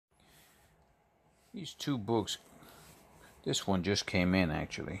These two books, this one just came in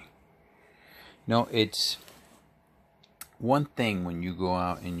actually. No, it's one thing when you go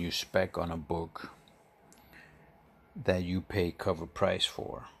out and you spec on a book that you pay cover price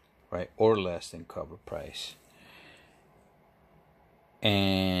for, right? Or less than cover price.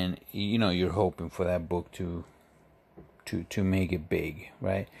 And you're hoping for that book to make it big,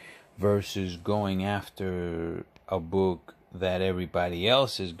 right? Versus going after a book that everybody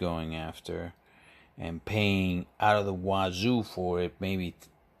else is going after and paying out of the wazoo for it, maybe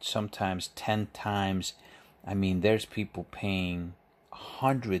sometimes 10 times. I mean, there's people paying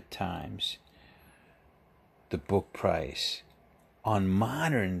 100 times the book price on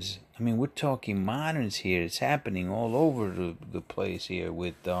moderns. I mean, we're talking moderns here. It's happening all over the place here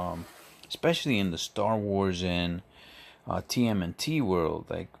with, especially in the Star Wars and TMNT world.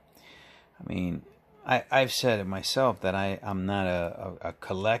 Like, I mean, I've said it myself that I'm not a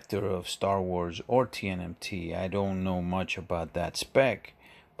collector of Star Wars or TNMT. I don't know much about that spec,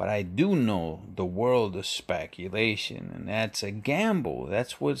 but I do know the world of speculation, and that's a gamble.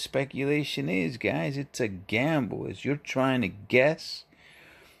 That's what speculation is, guys. It's a gamble. It's you're trying to guess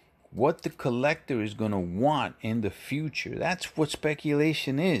what the collector is going to want in the future. That's what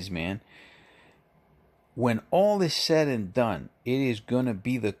speculation is, man. When all is said and done, it is going to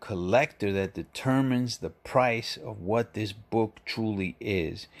be the collector that determines the price of what this book truly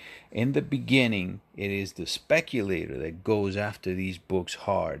is. In the beginning, it is the speculator that goes after these books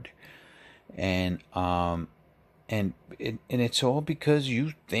hard. And it's all because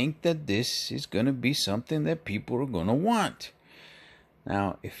you think that this is going to be something that people are going to want.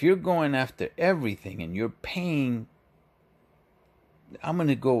 Now, if you're going after everything and you're paying, I'm going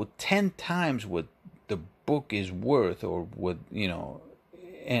to go 10 times what the book is worth, or what,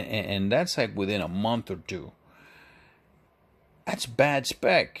 and that's like within a month or two. That's bad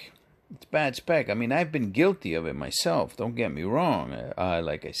spec. It's bad spec. I mean, I've been guilty of it myself. Don't get me wrong.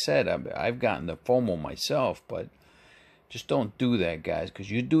 Like I said, I've gotten the FOMO myself, but just don't do that, guys,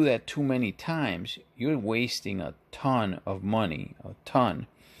 because you do that too many times, you're wasting a ton of money,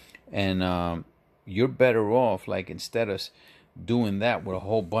 and you're better off, like, instead of doing that with a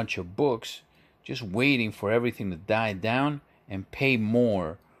whole bunch of books, just waiting for everything to die down and pay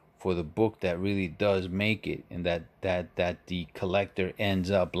more for the book that really does make it, and that the collector ends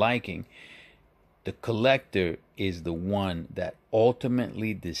up liking. The collector is the one that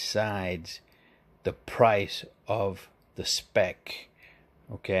ultimately decides the price of the spec.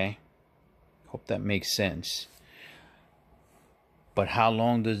 Okay? Hope that makes sense. But how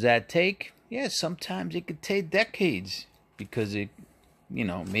long does that take? Yeah, sometimes it could take decades, because it,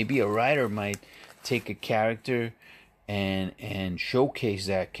 maybe a writer might take a character and showcase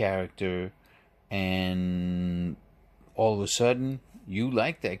that character, and all of a sudden you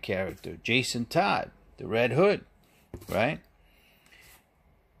like that character. Jason Todd, the Red Hood, right?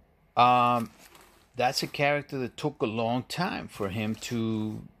 That's a character that took a long time for him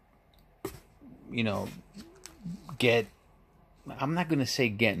to, get, I'm not going to say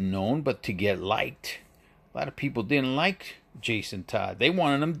get known, but to get liked. A lot of people didn't like Jason Todd. They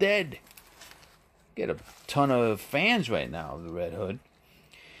wanted him dead. Get a ton of fans right now of the Red Hood.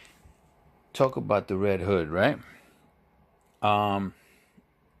 Talk about the Red Hood, right?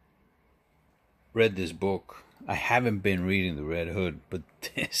 Read this book. I haven't been reading the Red Hood, but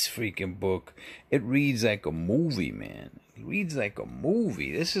this freaking book, it reads like a movie, man. It reads like a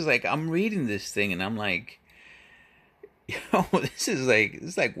movie. This is like, I'm reading this thing and I'm like, this is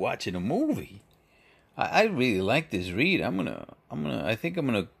like watching a movie. I really like this read. I think I'm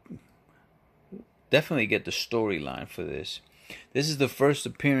gonna definitely get the storyline for this. This is the first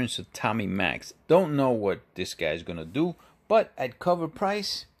appearance of Tommy Maxx. Don't know what this guy's gonna do, but at cover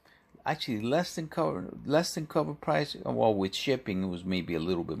price, actually less than cover price. Well, with shipping, it was maybe a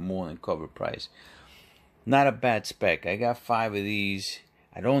little bit more than cover price. Not a bad spec. I got 5 of these.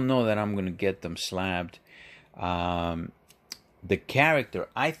 I don't know that I'm gonna get them slabbed. The character,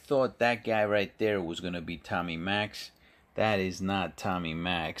 I thought that guy right there was going to be Tommy Maxx. That is not Tommy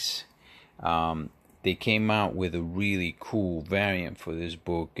Maxx. They came out with a really cool variant for this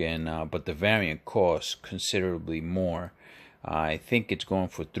book, and but the variant costs considerably more. I think it's going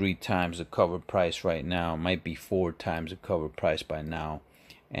for 3 times the cover price right now. It might be 4 times the cover price by now.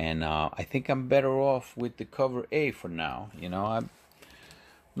 And I think I'm better off with the cover A for now. I'm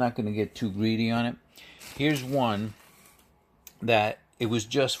not going to get too greedy on it. Here's one that it was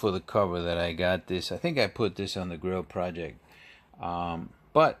just for the cover that I got this. I think I put this on the Grill Project.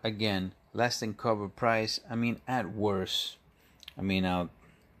 But again, less than cover price. I mean, at worst,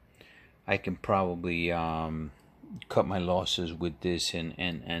 I can probably cut my losses with this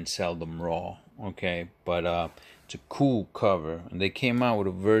and sell them raw. okay, but it's a cool cover, and they came out with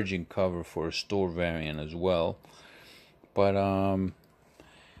a virgin cover for a store variant as well. But I'm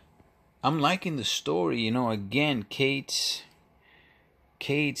liking the story. You know, again, Cates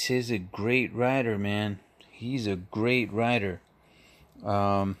is a great writer, man. He's a great writer.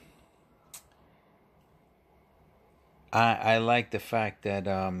 I like the fact that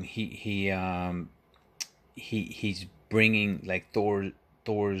he's bringing like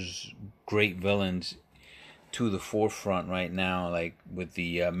Thor's great villains to the forefront right now, like with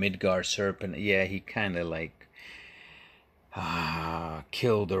the Midgard serpent. Yeah, he kind of like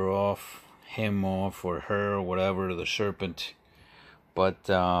killed him off, or her, or whatever, the serpent. But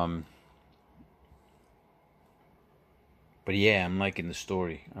yeah, I'm liking the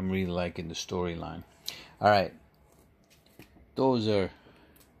story. I'm really liking the storyline. All right, those are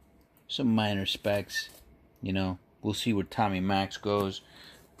some minor specs. You know, we'll see where Tommy Maxx goes.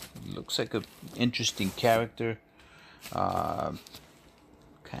 Looks like an interesting character. Kind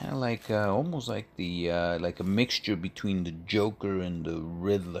of like almost like the like a mixture between the Joker and the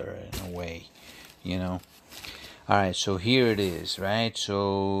Riddler in a way. You know. All right, so here it is, right?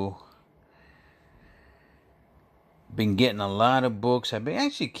 So been getting a lot of books. I've been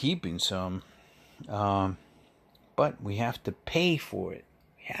actually keeping some, but we have to pay for it.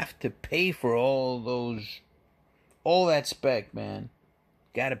 We have to pay for all that spec, man.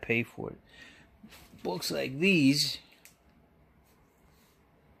 Gotta pay for it. Books like these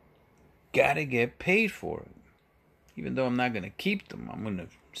gotta get paid for it. Even though I'm not gonna keep them, I'm gonna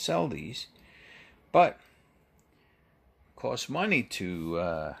sell these. But it costs money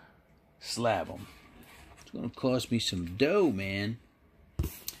to slab them. It's gonna cost me some dough, man.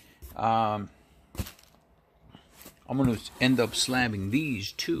 I'm gonna end up slabbing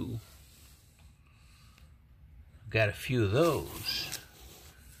these too. Got a few of those.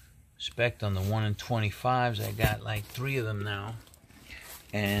 Spec on the 1 in 25s. I got like 3 of them now.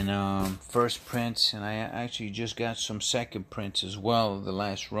 And first prints, and I actually just got some second prints as well, The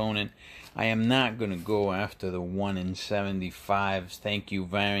Last Ronin. I am not going to go after the 1 in 75s thank you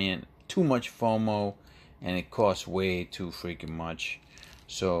variant. Too much FOMO, and it costs way too freaking much.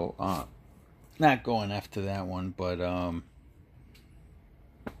 So, not going after that one, but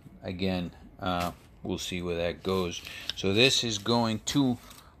again, we'll see where that goes. So this is going to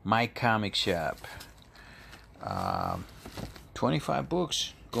MyComicShop. 25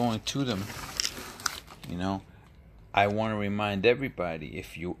 books going to them. You know, I want to remind everybody,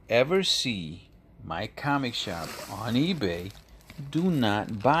 if you ever see MyComicShop on eBay, do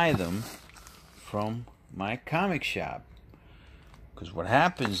not buy them from MyComicShop. Because what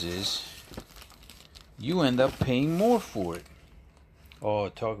happens is, you end up paying more for it. Oh,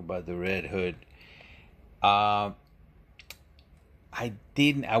 talk about the Red Hood. I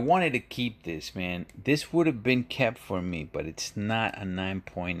wanted to keep this, man. This would have been kept for me, but it's not a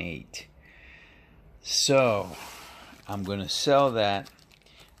 9.8. So, I'm going to sell that.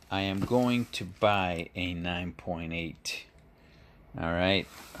 I am going to buy a 9.8. Alright?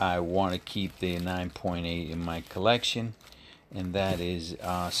 I want to keep the 9.8 in my collection, and that is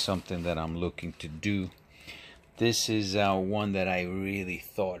something that I'm looking to do. This is one that I really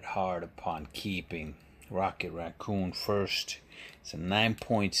thought hard upon keeping. Rocket Raccoon first. It's a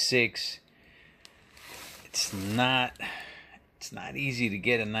 9.6. It's not easy to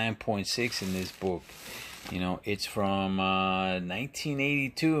get a 9.6 in this book. You know, it's from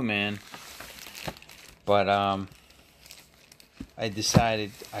 1982, man. But I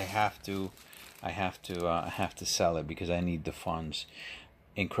decided I have to sell it because I need the funds.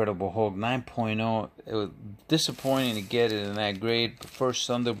 Incredible Hulk 9.0. It was disappointing to get it in that grade. But first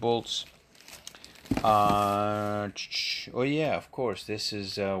Thunderbolts. Oh yeah, of course. This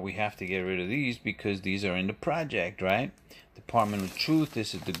is we have to get rid of these because these are in the project, right? Department of Truth.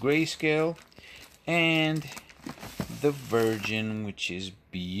 This is the grayscale, and the Virgin, which is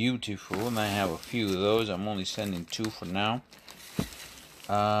beautiful. And I have a few of those. I'm only sending 2 for now.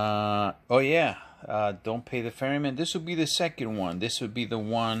 Oh yeah. Don't Pay the Ferryman. This will be the second one. This would be the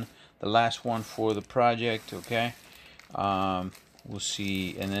last one for the project. Okay. We'll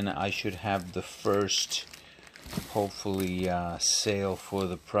see, and then I should have the first, hopefully, sale for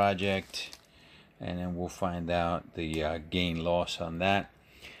the project, and then we'll find out the gain loss on that.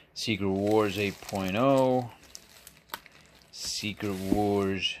 Secret Wars 8.0, Secret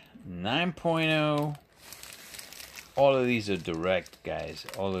Wars 9.0. All of these are direct, guys.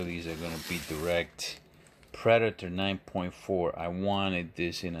 All of these are going to be direct. Predator 9.4. I wanted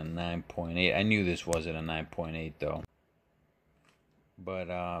this in a 9.8. I knew this wasn't a 9.8 though.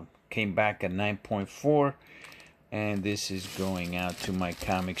 But came back at 9.4. and this is going out to my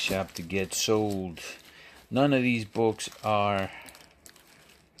comic shop to get sold. None of these books are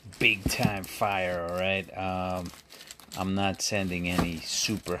big time fire, alright? I'm not sending any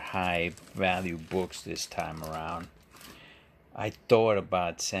super high value books this time around. I thought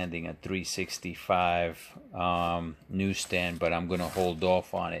about sending a 365 newsstand, but I'm going to hold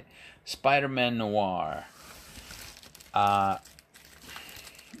off on it. Spider-Man Noir.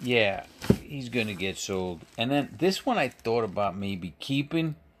 Yeah, he's going to get sold. And then this one I thought about maybe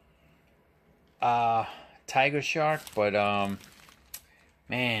keeping. Tiger Shark, but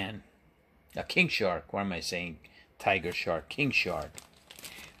man, a King Shark. What am I saying? Tiger Shark, King Shark.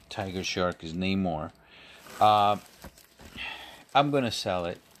 Tiger Shark is Namor. I'm gonna sell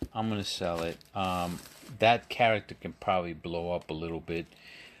it. That character can probably blow up a little bit.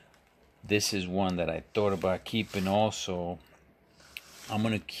 This is one that I thought about keeping also. I'm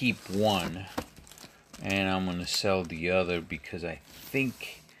gonna keep one, and I'm gonna sell the other because I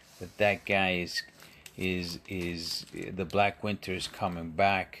think that guy is the Black Winter is coming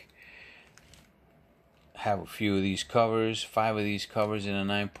back. Have a few of these covers, 5 of these covers in a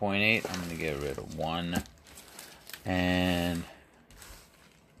 9.8. I'm gonna get rid of one, and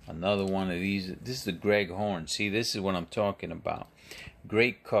another one of these. This is the Greg Horn. See, this is what I'm talking about.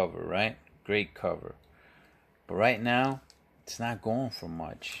 Great cover, right? Great cover. But right now, it's not going for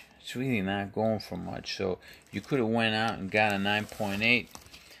much. It's really not going for much. So you could have went out and got a 9.8.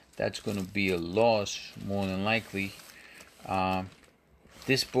 That's going to be a loss, more than likely.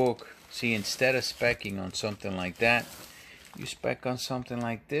 This book, see, instead of specking on something like that, you spec on something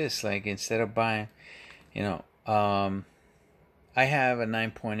like this. Like, instead of buying, I have a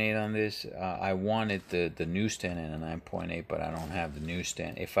 9.8 on this. I wanted the newsstand in a 9.8, but I don't have the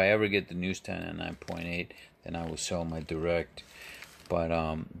newsstand. If I ever get the newsstand in a 9.8, then I will sell my direct. But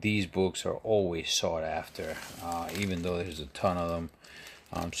these books are always sought after, even though there's a ton of them.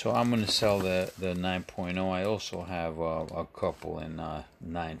 So I'm going to sell the 9.0. I also have a couple in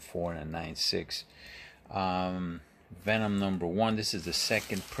 9.4 and a 9.6. Venom #1. This is the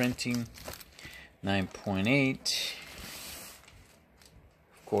second printing. 9.8.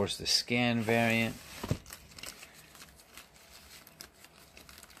 Of course, the scan variant.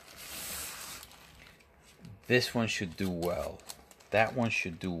 This one should do well. That one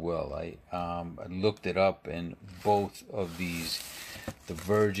should do well. I looked it up, and both of these, the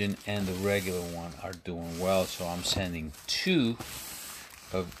Virgin and the regular one, are doing well. So I'm sending 2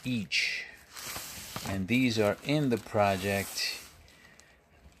 of each, and these are in the project.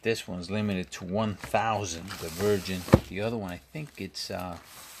 This one's limited to 1,000, the Virgin. The other one, I think it's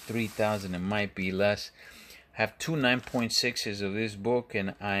 3,000. It might be less. I have 2 9.6s of this book,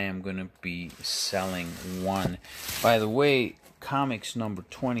 and I am going to be selling one. By the way, comics number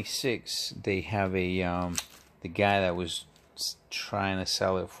 26, they have a the guy that was trying to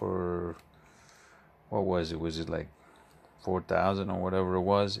sell it for, what was it? Was it like 4,000 or whatever it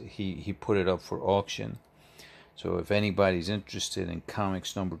was? He put it up for auction. So if anybody's interested in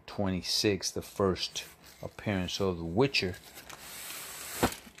comics number 26, the first appearance of The Witcher,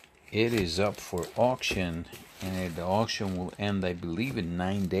 it is up for auction, and the auction will end, I believe, in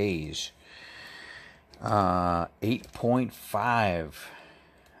 9 days. 8.5,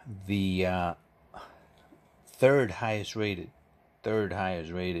 the third highest rated.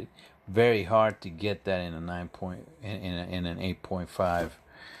 Very hard to get that in a in an 8.5.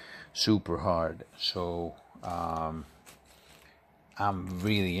 Super hard. So I'm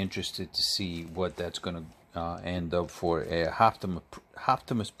really interested to see what that's going to end up for.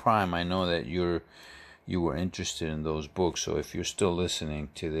 Optimus Prime, I know that you were interested in those books, so if you're still listening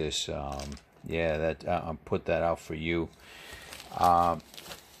to this, yeah, I'll put that out for you. I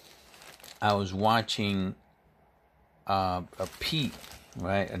was watching a Pete,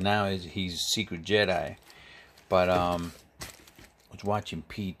 right? And now he's Secret Jedi, but I was watching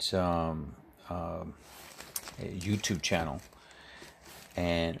Pete's YouTube channel,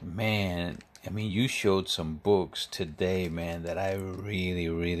 and man, I mean, you showed some books today, man, that I really,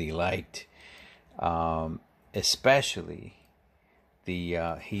 really liked. Especially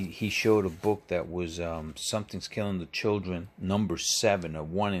he showed a book that was Something's Killing the Children, #7, a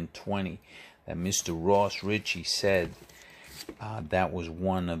 1 in 20, that Mr. Ross Ritchie said that was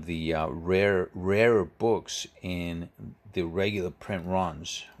one of the rarer books in the regular print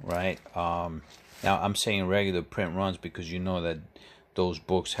runs, right? Now, I'm saying regular print runs because you know that those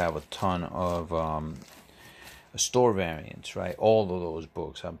books have a ton of store variants, right? All of those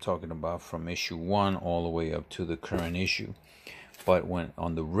books. I'm talking about from issue 1 all the way up to the current issue. But when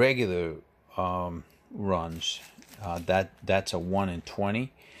on the regular runs, that's a 1 in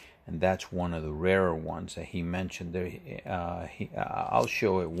 20. and that's one of the rarer ones that he mentioned there. I'll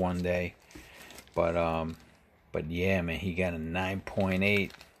show it one day, but yeah, man, he got a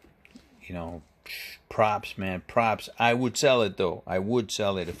 9.8. You know, props, man, props. I would sell it though. I would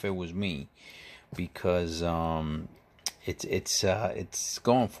sell it if it was me, because it's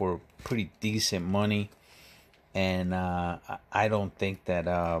going for pretty decent money, and I don't think that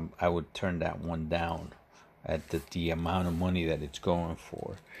I would turn that one down at the amount of money that it's going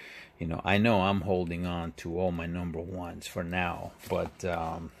for. You know, I know I'm holding on to all my number ones for now, but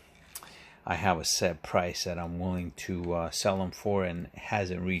I have a set price that I'm willing to sell them for, and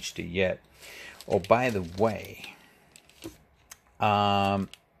hasn't reached it yet. Oh, by the way,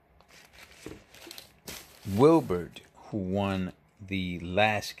 Wilbert, who won the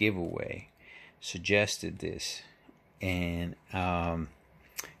last giveaway, suggested this, and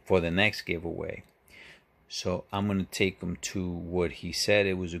for the next giveaway. So I'm going to take him to what he said.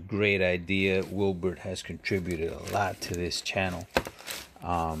 It was a great idea. Wilbert has contributed a lot to this channel,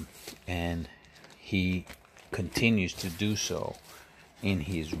 and he continues to do so in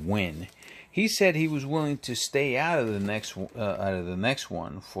his win. He said he was willing to stay out of the next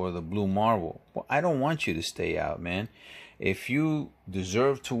one for the Blue Marble. Well, I don't want you to stay out, man. If you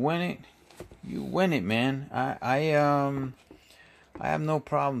deserve to win it, you win it, man. I have no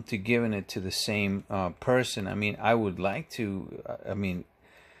problem to giving it to the same person. I mean, I would like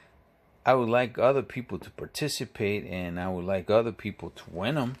other people to participate, and I would like other people to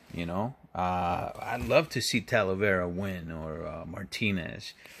win them, you know. I'd love to see Talavera win, or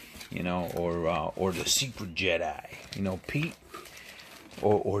Martinez, you know, or the Secret Jedi, you know, Pete,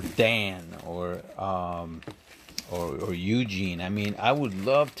 or Dan, or Eugene. I mean, I would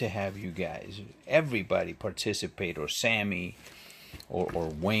love to have you guys, everybody participate, or Sammy, or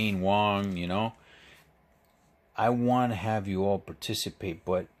Wayne Wong, you know. I want to have you all participate,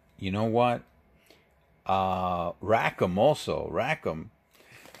 but you know what? Rackham also,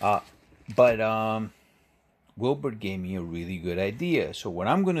 but Wilbert gave me a really good idea. So what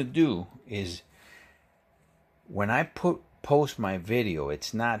I'm going to do is, when I post my video,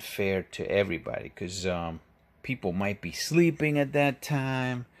 it's not fair to everybody, because people might be sleeping at that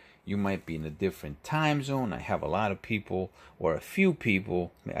time. You might be in a different time zone. I have a lot of people, or a few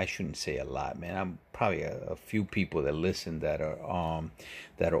people. I shouldn't say a lot, man. I'm probably a few people that listen that are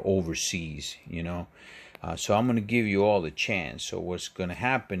overseas, you know. So I'm going to give you all the chance. So what's going to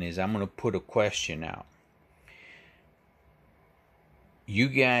happen is, I'm going to put a question out. You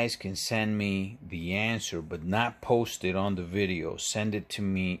guys can send me the answer, but not post it on the video. Send it to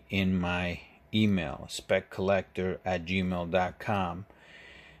me in my email, speccollector@gmail.com.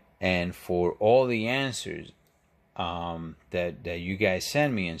 And for all the answers that you guys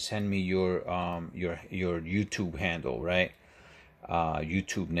send me, and send me your YouTube handle, right?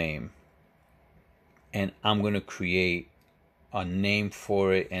 YouTube name. And I'm going to create a name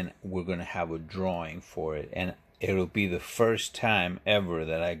for it, and we're going to have a drawing for it. And it'll be the first time ever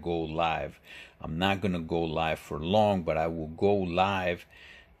that I go live. I'm not going to go live for long, but I will go live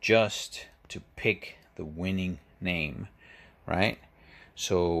just to pick the winning name, right?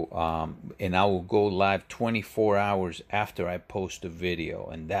 So, and I will go live 24 hours after I post the video,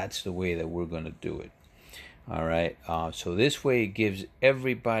 and that's the way that we're going to do it. All right. So this way it gives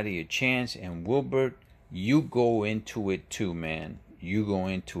everybody a chance. And Wilbert, you go into it too, man. You go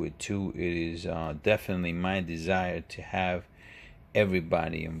into it too. It is definitely my desire to have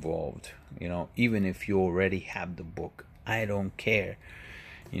everybody involved. You know, even if you already have the book, I don't care.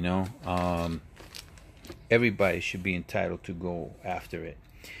 You know, everybody should be entitled to go after it.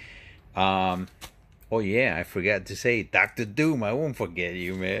 Oh yeah, I forgot to say, Dr. Doom. I won't forget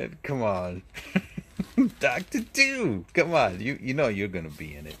you, man. Come on. Dr. Doom, come on, you know you're gonna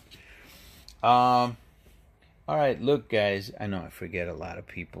be in it. All right, look, guys, I know I forget a lot of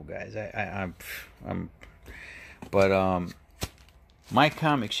people, guys. But My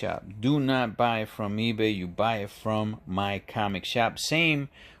Comic Shop. Do not buy it from eBay. You buy it from My Comic Shop. Same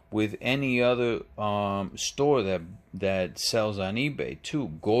with any other store that sells on eBay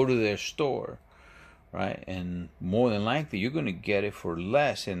too. Go to their store. Right, and more than likely you're going to get it for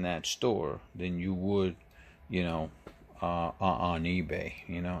less in that store than you would, you know, on eBay,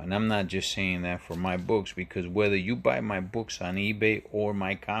 you know. And I'm not just saying that for my books, because whether you buy my books on eBay or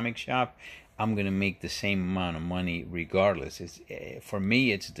My Comic Shop, I'm going to make the same amount of money regardless. It's, for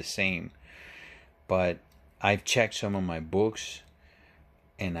me, it's the same. But I've checked some of my books,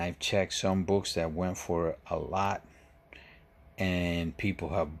 and I've checked some books that went for a lot, and people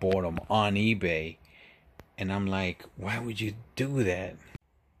have bought them on eBay. And I'm like, why would you do that?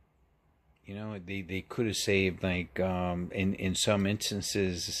 You know, they could have saved like in some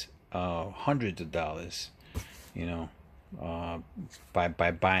instances hundreds of dollars. You know,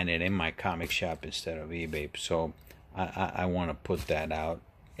 by buying it in my comic shop instead of eBay. So I want to put that out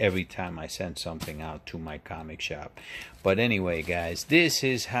every time I send something out to my comic shop. But anyway, guys, this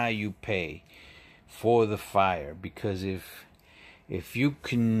is how you pay for the fire. Because if you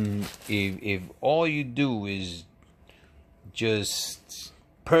can, if all you do is just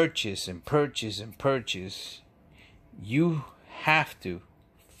purchase and purchase and purchase, you have to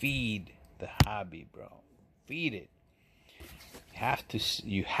feed the hobby, bro. Feed it.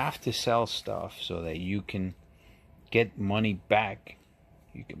 You have to sell stuff so that you can get money back.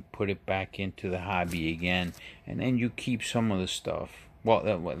 You can put it back into the hobby again, and then you keep some of the stuff. Well,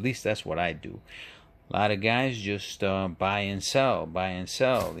 at least that's what I do. A lot of guys just buy and sell, buy and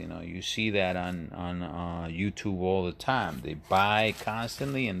sell. You know, you see that on YouTube all the time. They buy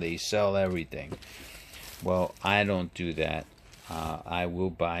constantly and they sell everything. Well, I don't do that. I will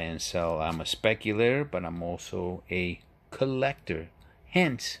buy and sell. I'm a speculator, but I'm also a collector.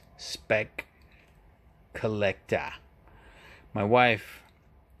 Hence, spec collector. My wife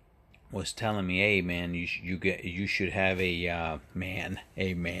was telling me, "Hey man, you should have a you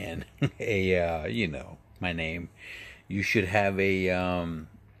know my name. You should have a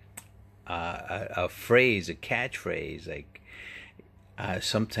phrase, a catchphrase. Like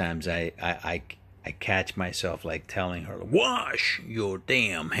sometimes I catch myself like telling her, wash your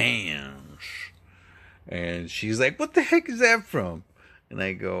damn hands, and she's like, what the heck is that from? And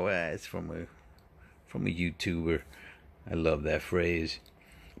I go, it's from a YouTuber. I love that phrase.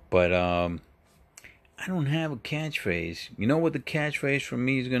 But I don't have a catchphrase. You know what the catchphrase for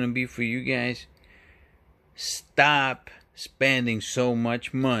me is going to be for you guys? Stop spending so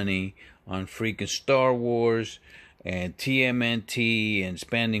much money on freaking Star Wars and TMNT and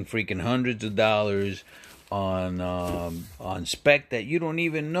spending freaking hundreds of dollars on spec that you don't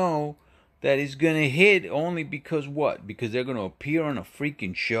even know that is going to hit, only because what? Because they're going to appear on a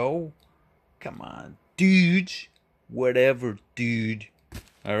freaking show? Come on, dudes. Whatever, dude.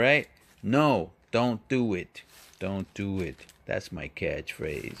 All right? No, don't do it. Don't do it. That's my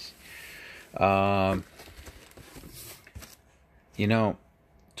catchphrase. You know,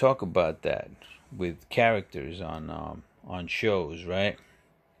 talk about that with characters on shows, right?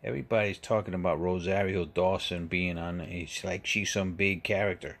 Everybody's talking about Rosario Dawson being on. It's like she's some big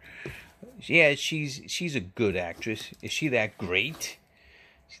character. Yeah, she's a good actress. Is she that great?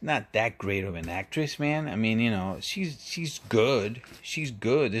 She's not that great of an actress, man. I mean, you know, she's good. She's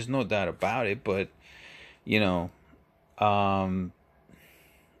good. There's no doubt about it. But, you know, no,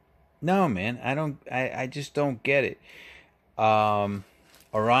 man. I just don't get it. Aranya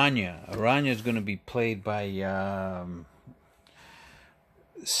is going to be played by I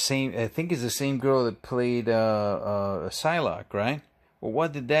think it's the same girl that played Psylocke, right? Well,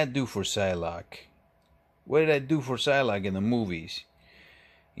 what did that do for Psylocke? What did that do for Psylocke in the movies?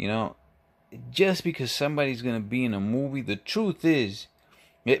 You know, just because somebody's going to be in a movie, the truth is,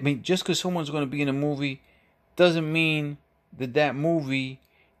 I mean, just because someone's going to be in a movie doesn't mean that that movie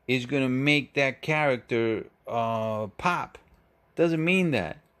is going to make that character pop. Doesn't mean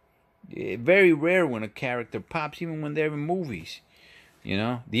that. Very rare when a character pops, even when they're in movies. You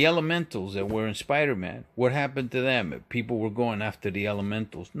know, the Elementals that were in Spider-Man, what happened to them? People were going after the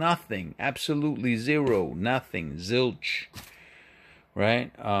Elementals. Nothing. Absolutely zero. Nothing. Zilch.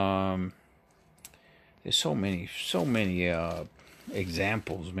 Right? There's so many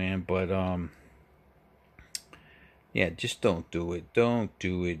examples, man. But yeah, just don't do it. Don't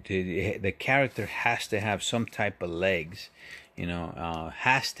do it. The character has to have some type of legs. You know,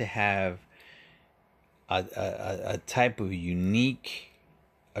 has to have a type of unique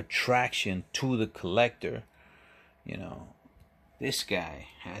attraction to the collector. You know, this guy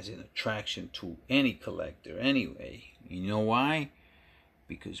has an attraction to any collector anyway. You know why?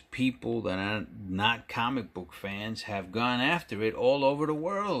 Because people that are not comic book fans have gone after it all over the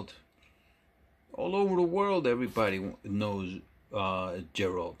world. All over the world, everybody knows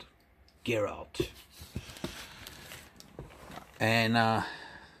Geralt. And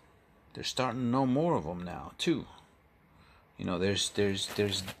they're starting to know more of them now too. You know, there's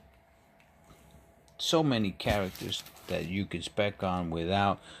so many characters that you can spec on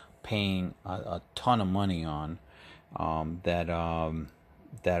without paying a ton of money on, that are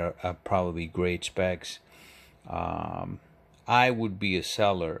probably great specs. I would be a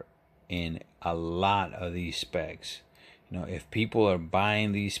seller in a lot of these specs. You know, if people are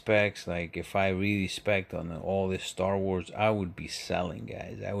buying these specs, like if I really spec on all this Star Wars, I would be selling,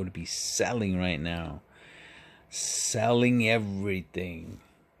 guys. I would be selling right now. Selling everything.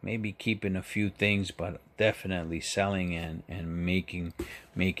 maybe keeping a few things, but definitely selling and making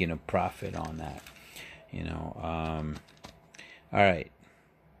a profit on that. All right.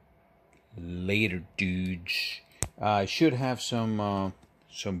 Later, dudes. I should have some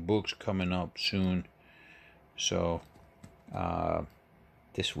books coming up soon. So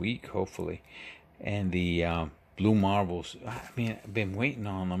this week, hopefully. And the Blue Marbles. I mean, I've been waiting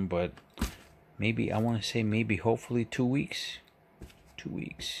on them, but maybe, I want to say maybe hopefully 2 weeks. 2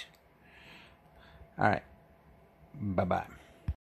 weeks. All right. Bye-bye.